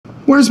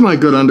Where's my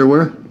good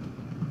underwear?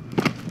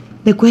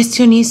 The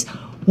question is,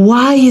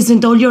 why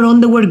isn't all your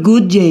underwear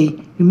good, Jay?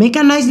 You make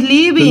a nice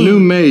living. The new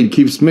maid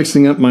keeps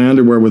mixing up my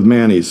underwear with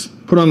Manny's.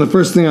 Put on the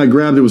first thing I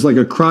grabbed, it was like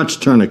a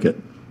crotch tourniquet.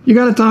 You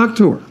gotta talk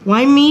to her.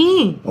 Why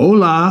me?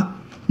 Hola.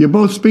 You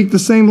both speak the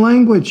same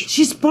language.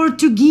 She's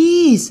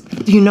Portuguese.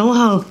 Do you know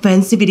how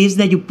offensive it is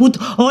that you put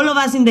all of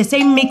us in the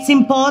same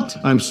mixing pot?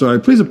 I'm sorry.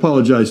 Please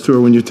apologize to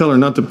her when you tell her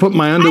not to put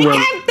my underwear...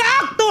 I can't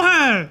talk to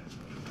her!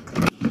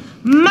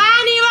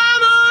 Manny,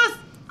 vamos!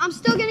 I'm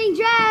still getting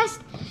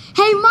dressed.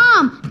 Hey,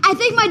 Mom, I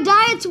think my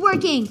diet's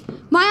working.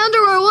 My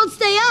underwear won't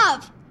stay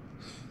up.